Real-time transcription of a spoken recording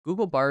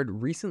Google Bard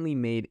recently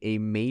made a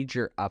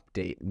major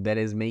update that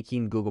is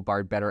making Google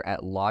Bard better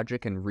at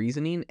logic and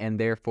reasoning and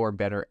therefore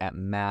better at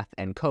math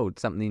and code,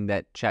 something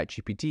that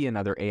ChatGPT and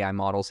other AI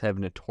models have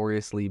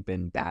notoriously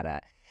been bad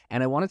at.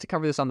 And I wanted to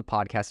cover this on the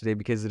podcast today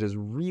because it is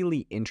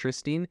really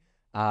interesting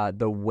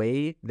the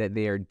way that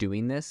they are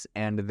doing this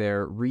and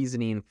their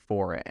reasoning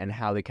for it and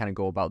how they kind of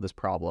go about this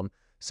problem.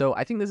 So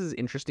I think this is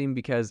interesting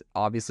because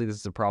obviously this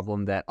is a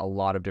problem that a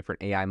lot of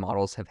different AI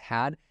models have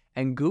had.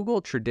 And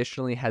Google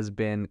traditionally has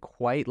been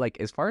quite like,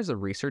 as far as the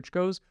research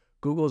goes,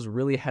 Google is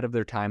really ahead of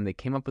their time. They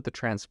came up with the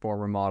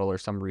transformer model, or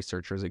some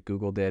researchers at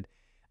Google did.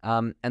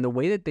 And the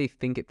way that they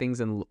think at things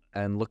and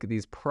look at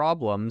these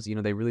problems,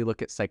 they really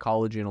look at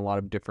psychology and a lot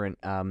of different,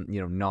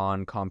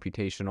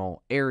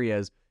 non-computational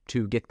areas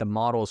to get the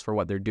models for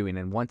what they're doing.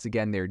 And once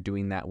again, they're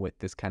doing that with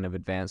this kind of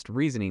advanced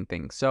reasoning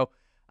thing. So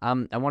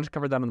I wanted to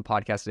cover that on the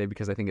podcast today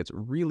because I think it's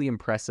really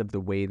impressive the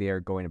way they are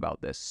going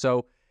about this.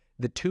 So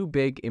the two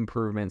big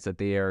improvements that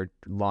they are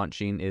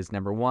launching is,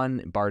 number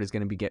one, Bard is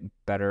going to get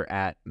better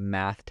at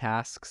math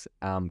tasks,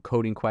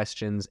 coding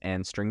questions,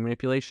 and string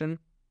manipulation.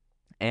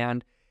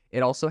 And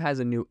it also has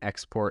a new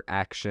export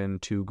action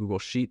to Google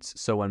Sheets.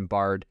 So when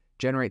Bard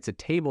generates a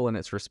table in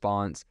its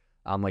response,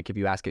 like if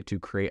you ask it to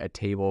create a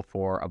table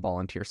for a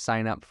volunteer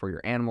sign up for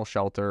your animal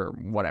shelter or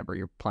whatever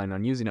you're planning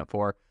on using it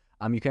for,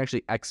 you can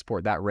actually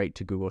export that right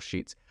to Google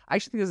Sheets. I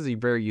actually think this is a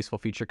very useful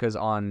feature because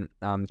on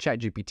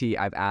ChatGPT,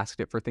 I've asked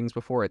it for things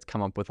before. It's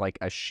come up with like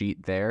a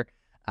sheet there,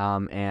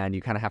 and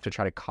you kind of have to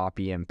try to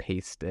copy and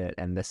paste it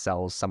and the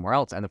cells somewhere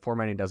else, and the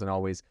formatting doesn't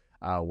always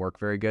work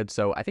very good.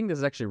 So I think this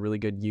is actually really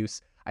good use.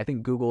 I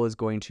think Google is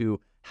going to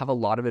have a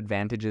lot of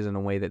advantages in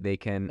a way that they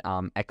can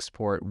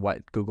export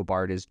what Google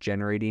Bard is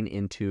generating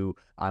into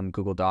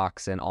Google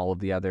Docs and all of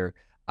the other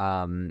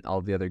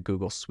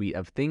Google suite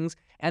of things.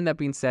 And that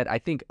being said, I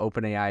think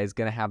OpenAI is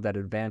going to have that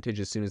advantage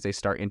as soon as they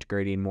start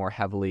integrating more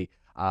heavily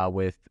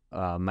with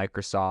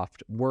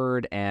Microsoft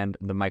Word and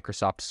the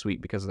Microsoft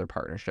suite because of their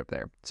partnership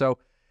there. So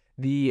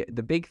the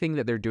big thing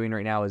that they're doing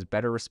right now is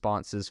better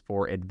responses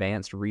for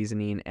advanced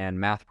reasoning and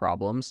math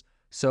problems.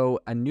 So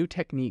a new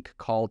technique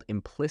called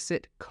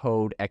implicit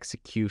code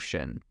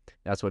execution.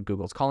 That's what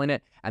Google's calling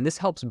it. And this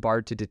helps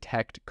Bard to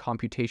detect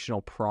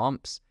computational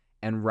prompts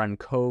and run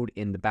code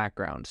in the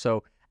background.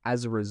 So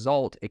as a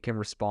result, it can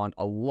respond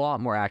a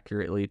lot more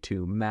accurately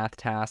to math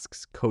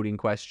tasks, coding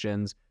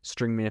questions,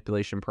 string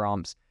manipulation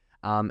prompts,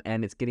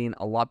 and it's getting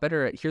a lot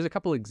better at, here's a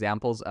couple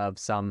examples of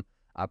some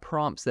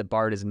prompts that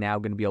Bard is now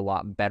going to be a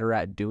lot better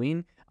at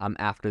doing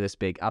after this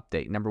big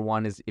update. Number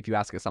one is if you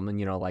ask it something,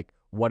 like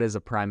what is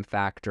a prime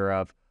factor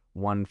of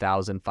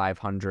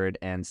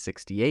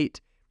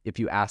 1,568? If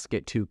you ask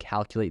it to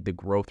calculate the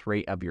growth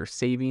rate of your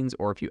savings,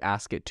 or if you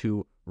ask it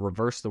to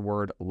reverse the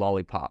word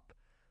lollipop.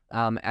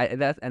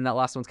 That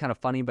last one's kind of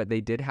funny, but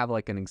they did have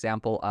like an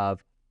example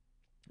of,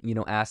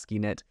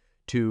 asking it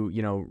to,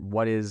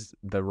 what is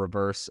the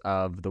reverse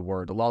of the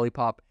word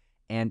lollipop?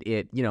 And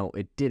it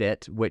did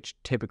it, which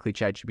typically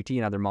ChatGPT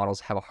and other models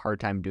have a hard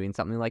time doing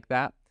something like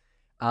that.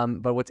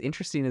 But what's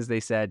interesting is they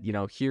said,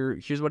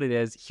 here's what it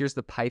is. Here's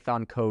the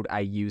Python code I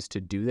used to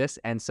do this.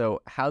 And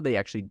so how they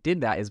actually did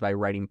that is by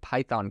writing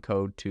Python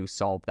code to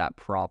solve that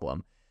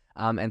problem.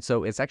 And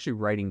so it's actually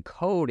writing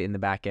code in the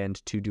back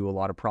end to do a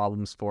lot of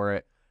problems for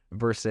it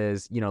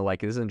versus,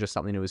 like, it isn't just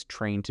something it was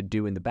trained to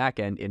do in the back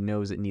end. It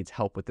knows it needs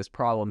help with this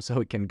problem,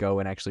 so it can go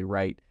and actually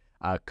write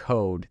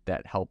code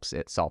that helps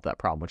it solve that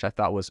problem, which I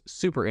thought was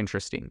super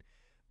interesting.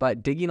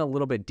 But digging a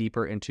little bit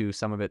deeper into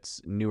some of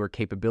its newer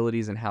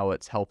capabilities and how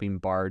it's helping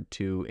Bard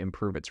to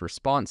improve its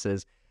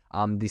responses,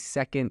 the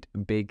second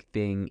big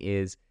thing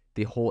is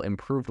the whole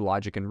improved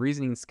logic and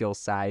reasoning skills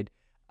side.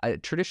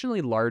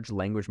 Traditionally, large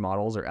language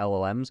models, or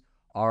LLMs,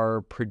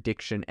 are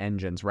prediction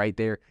engines, right?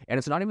 And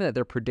it's not even that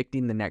they're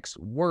predicting the next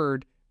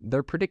word,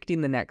 they're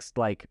predicting the next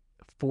like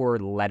 4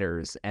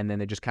 letters, and then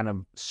they just kind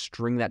of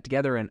string that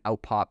together and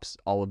out pops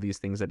all of these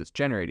things that it's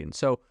generating.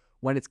 So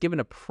when it's given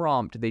a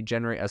prompt, they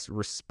generate a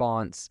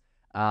response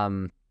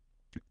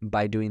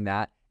by doing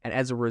that. And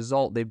as a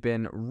result, they've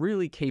been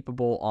really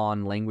capable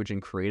on language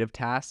and creative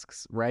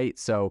tasks, right?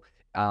 So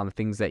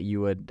things that you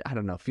would, I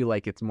don't know, feel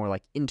like it's more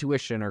like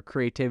intuition or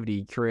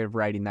creativity, creative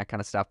writing, that kind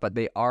of stuff. But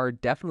they are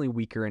definitely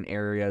weaker in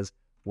areas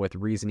with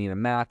reasoning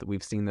and math.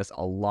 We've seen this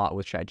a lot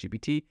with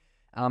ChatGPT.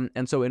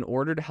 And so in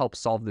order to help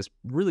solve this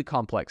really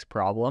complex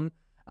problem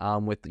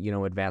with,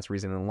 advanced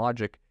reasoning and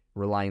logic,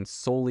 relying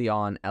solely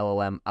on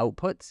LLM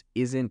outputs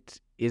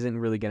isn't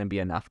really going to be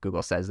enough.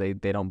 Google says they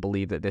don't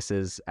believe that this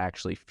is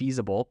actually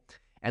feasible.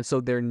 And so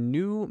their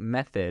new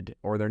method,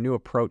 or their new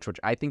approach, which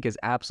I think is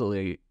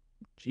absolutely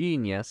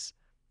genius,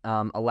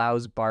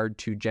 allows Bard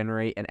to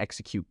generate and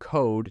execute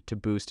code to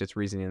boost its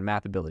reasoning and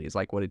math abilities,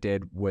 like what it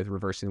did with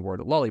reversing the word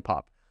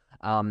lollipop.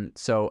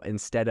 So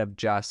instead of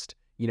just,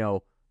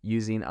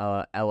 using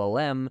a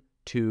LLM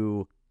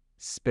to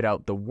spit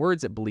out the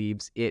words it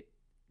believes, it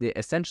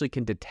essentially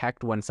can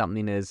detect when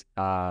something is,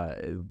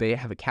 they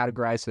have it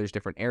categorized, so there's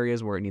different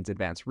areas where it needs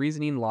advanced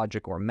reasoning,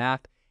 logic, or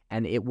math,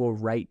 and it will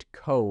write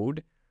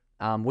code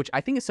which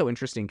I think is so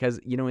interesting because,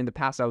 in the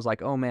past I was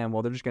like, oh man,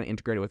 well, they're just going to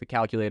integrate it with a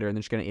calculator and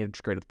they're just going to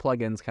integrate it with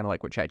plugins, kind of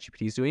like what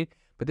ChatGPT is doing.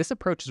 But this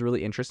approach is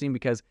really interesting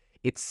because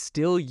it's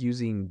still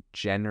using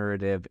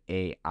generative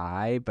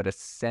AI, but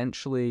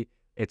essentially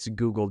it's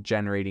Google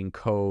generating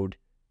code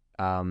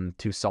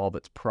to solve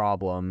its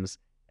problems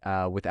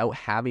without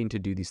having to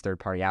do these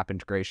third-party app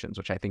integrations,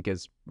 which I think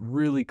is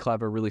really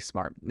clever, really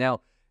smart.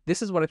 Now,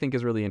 this is what I think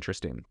is really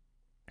interesting.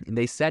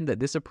 They said that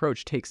this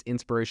approach takes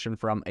inspiration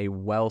from a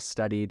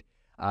well-studied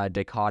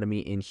dichotomy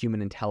in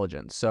human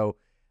intelligence. So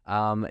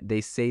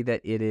they say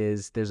that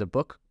there's a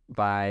book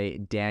by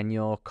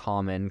Daniel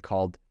Kahneman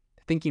called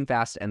Thinking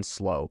Fast and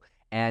Slow.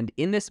 And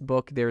in this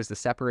book, there's the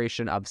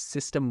separation of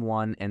System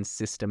 1 and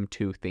System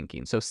 2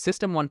 thinking. So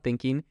System 1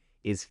 thinking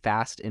is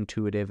fast,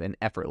 intuitive, and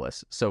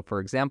effortless. So for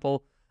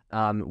example,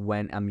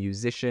 when a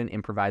musician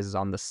improvises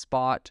on the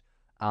spot,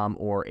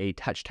 or a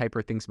touch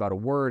typer thinks about a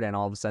word and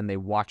all of a sudden they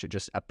watch it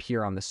just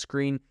appear on the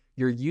screen,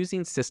 you're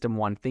using System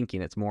 1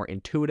 thinking. It's more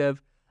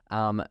intuitive.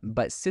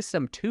 But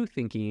System 2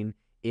 thinking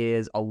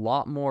is a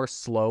lot more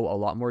slow, a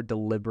lot more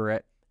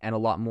deliberate, and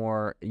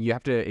you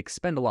have to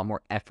expend a lot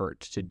more effort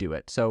to do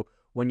it. So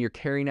when you're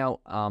carrying out,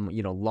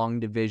 long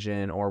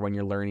division, or when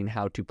you're learning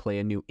how to play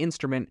a new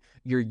instrument,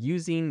 you're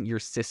using your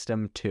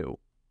System 2.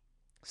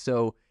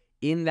 So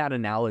in that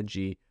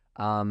analogy,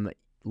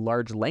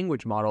 large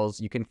language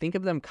models, you can think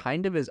of them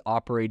kind of as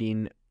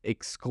operating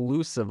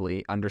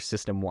exclusively under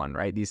System 1,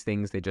 right? These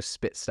things, they just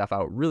spit stuff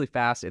out really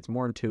fast. It's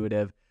more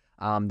intuitive.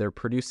 They're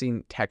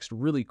producing text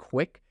really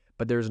quick,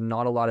 but there's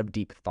not a lot of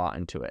deep thought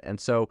into it. And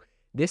so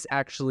this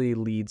actually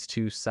leads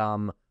to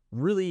some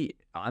really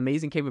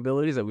amazing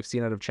capabilities that we've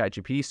seen out of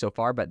ChatGPT so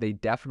far, but they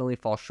definitely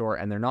fall short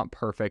and they're not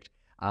perfect.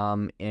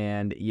 And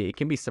it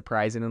can be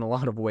surprising in a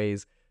lot of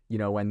ways,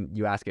 when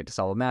you ask it to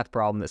solve a math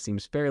problem that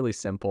seems fairly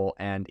simple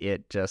and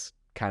it just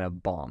kind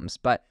of bombs.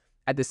 But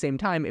at the same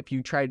time, if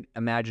you tried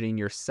imagining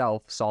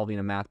yourself solving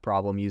a math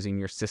problem using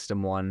your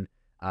System 1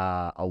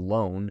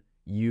 alone,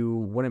 you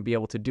wouldn't be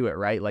able to do it,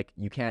 right? Like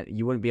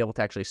you wouldn't be able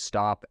to actually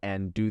stop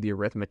and do the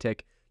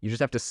arithmetic. You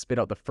just have to spit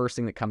out the first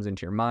thing that comes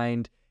into your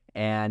mind,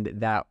 and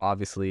that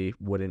obviously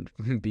wouldn't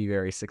be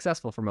very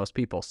successful for most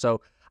people.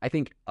 So I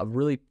think a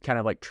really kind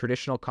of like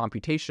traditional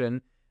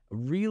computation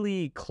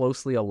really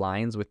closely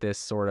aligns with this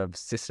sort of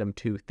System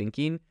 2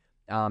 thinking.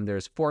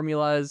 There's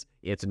formulas,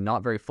 it's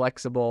not very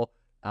flexible,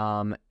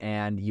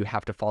 and you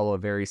have to follow a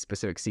very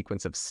specific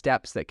sequence of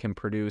steps that can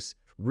produce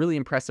really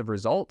impressive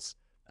results,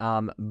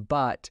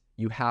 but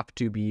you have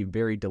to be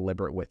very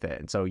deliberate with it.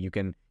 And so you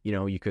can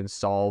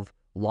solve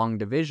long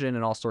division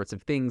and all sorts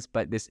of things,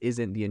 but this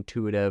isn't the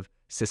intuitive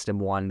System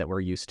 1 that we're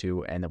used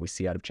to and that we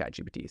see out of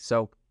ChatGPT.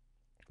 So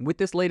with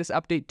this latest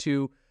update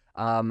to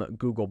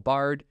Google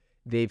Bard,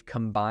 they've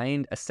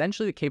combined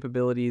essentially the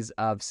capabilities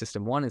of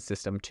System 1 and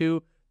System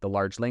 2, the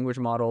large language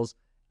models,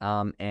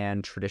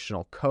 and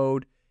traditional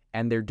code.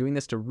 And they're doing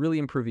this to really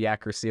improve the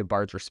accuracy of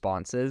Bard's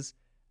responses.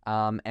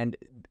 And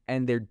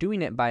they're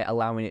doing it by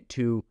allowing it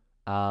to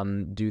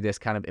do this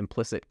kind of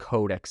implicit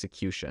code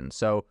execution.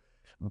 So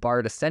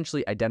Bard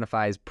essentially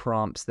identifies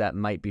prompts that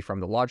might be from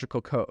the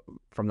logical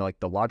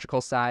the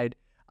logical side.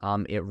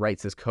 It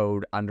writes this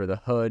code under the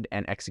hood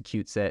and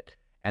executes it,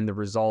 and the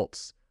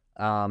results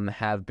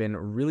have been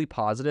really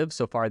positive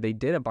so far. They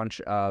did a bunch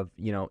of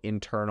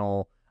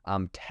internal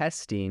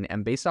testing,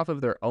 and based off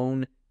of their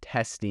own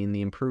testing,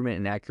 the improvement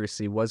in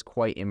accuracy was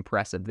quite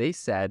impressive. They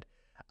said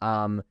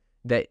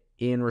that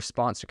in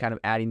response to kind of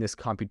adding this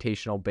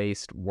computational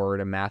based word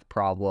and math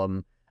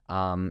problem,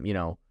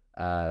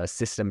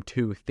 System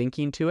 2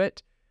 thinking to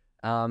it,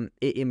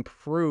 it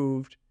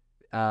improved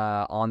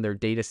on their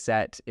data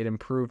set. It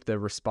improved the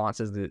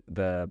responses,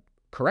 the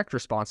correct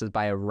responses,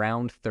 by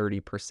around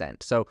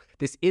 30%. So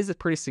this is a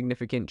pretty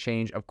significant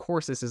change. Of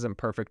course, this isn't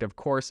perfect. Of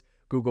course,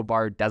 Google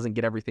Bard doesn't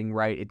get everything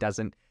right. It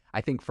doesn't.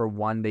 I think for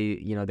one, they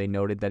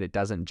noted that it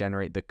doesn't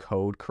generate the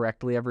code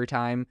correctly every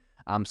time.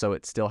 So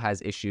it still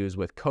has issues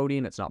with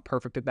coding. It's not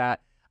perfect at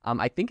that.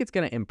 I think it's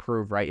going to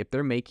improve, right? If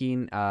they're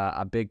making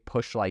a big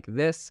push like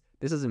this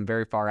isn't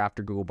very far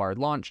after Google Bard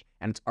launch,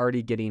 and it's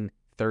already getting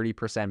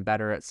 30%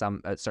 better at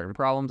certain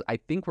problems. I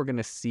think we're going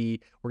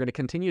to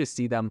continue to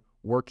see them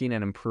working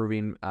and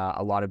improving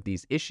a lot of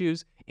these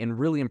issues in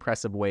really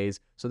impressive ways.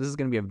 So this is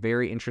going to be a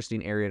very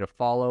interesting area to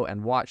follow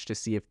and watch to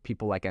see if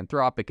people like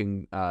Anthropic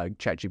and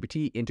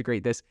ChatGPT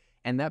integrate this.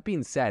 And that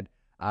being said,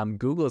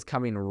 Google is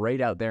coming right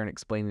out there and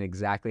explaining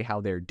exactly how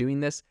they're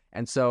doing this.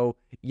 And so,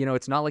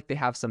 it's not like they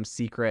have some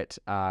secret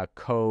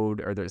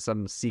code or there's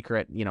some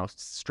secret,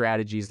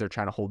 strategies they're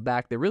trying to hold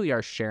back. They really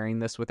are sharing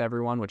this with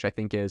everyone, which I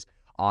think is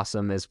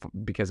awesome,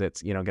 because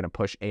it's, going to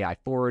push AI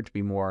forward to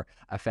be more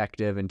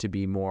effective and to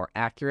be more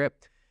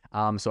accurate.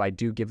 So I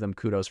do give them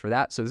kudos for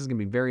that. So this is going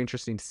to be very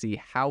interesting to see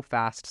how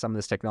fast some of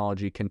this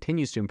technology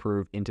continues to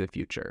improve into the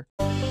future.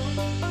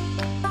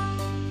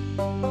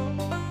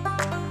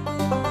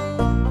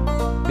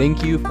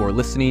 Thank you for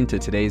listening to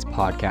today's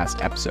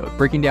podcast episode,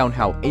 breaking down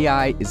how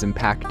AI is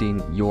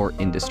impacting your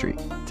industry.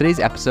 Today's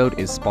episode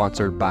is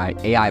sponsored by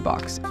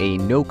AIbox, a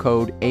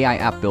no-code AI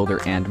app builder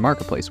and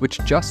marketplace, which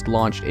just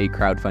launched a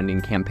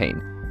crowdfunding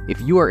campaign. If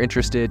you are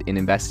interested in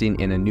investing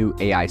in a new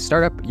AI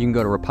startup, you can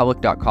go to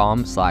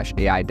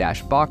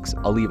republic.com/AI-box.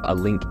 I'll leave a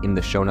link in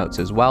the show notes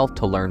as well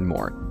to learn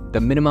more.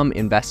 The minimum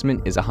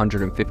investment is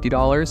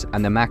 $150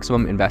 and the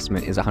maximum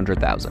investment is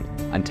 $100,000.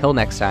 Until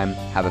next time,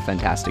 have a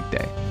fantastic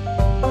day.